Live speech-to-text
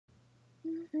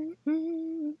Hey,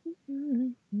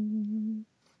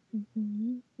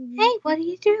 what are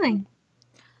you doing?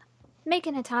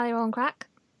 Making a Hetalia on crack.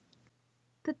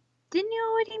 But didn't you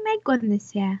already make one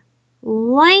this year?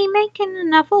 Why are you making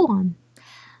another one?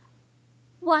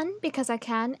 1, because I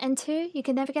can, and 2, you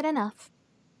can never get enough.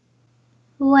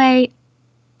 Wait,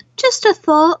 just a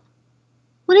thought.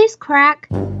 What is crack?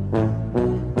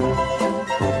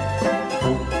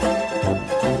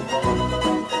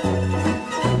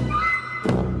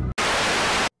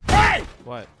 Hey!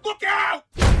 What? Look out!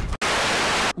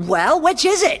 Well, which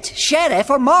is it? Sheriff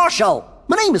or Marshal?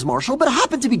 My name is Marshall, but I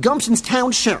happen to be Gumption's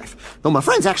town sheriff. Though my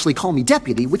friends actually call me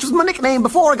Deputy, which was my nickname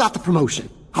before I got the promotion.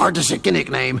 Hard to stick a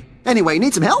nickname. Anyway,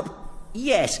 need some help?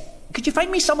 Yes. Could you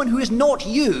find me someone who is not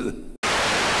you?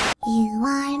 You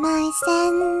are my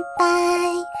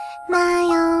senpai, my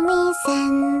only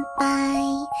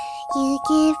senpai. You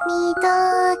give me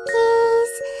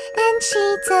doggies and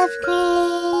sheets of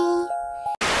grey.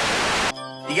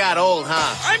 You got old,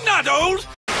 huh? I'm not old!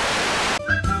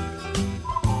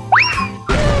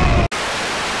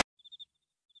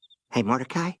 Hey,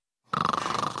 Mordecai?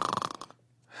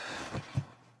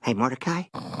 Hey, Mordecai?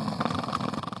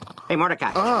 Hey,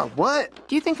 Mordecai. What?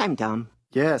 Do you think I'm dumb?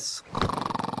 Yes.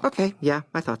 Okay, yeah,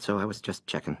 I thought so. I was just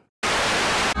checking.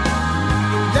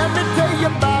 Let me tell you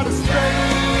about a strange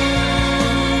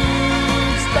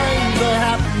things that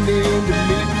happening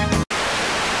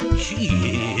to me.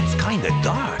 Gee, it's kinda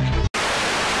dark.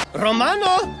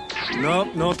 Romano? No,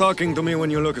 no talking to me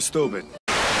when you look stupid.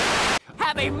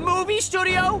 Have a movie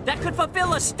studio that could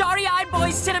fulfill a starry-eyed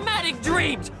boy's cinematic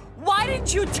dreams. Why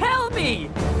didn't you tell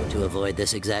me? To avoid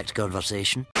this exact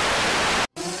conversation.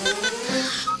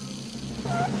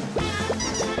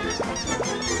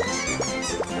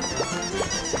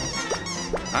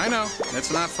 I know.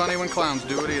 It's not funny when clowns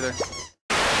do it either.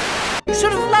 You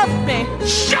should have left me.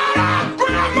 Shut up,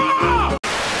 Grandma!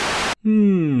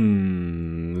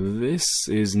 This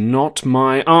is not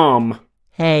my arm.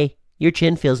 Hey, your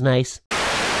chin feels nice.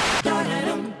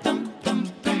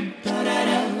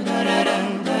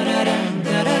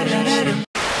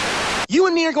 You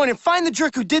and me are going to find the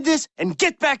jerk who did this and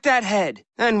get back that head.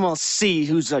 And we'll see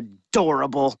who's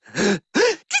adorable.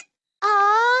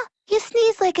 Aw, you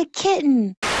sneeze like a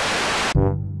kitten.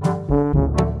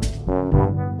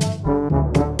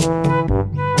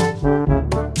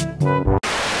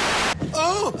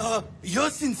 Oh, your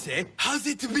sensei, how's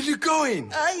it really going?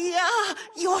 Yeah,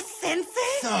 your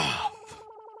sensei? Stop.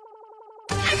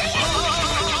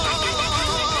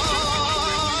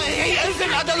 He is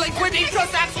another liquid. He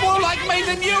just acts more like me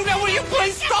than you. Now, will you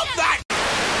please stop that?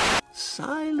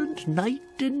 Silent night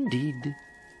indeed.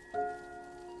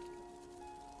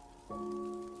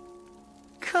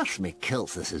 Curse me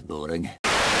kills, this is boring.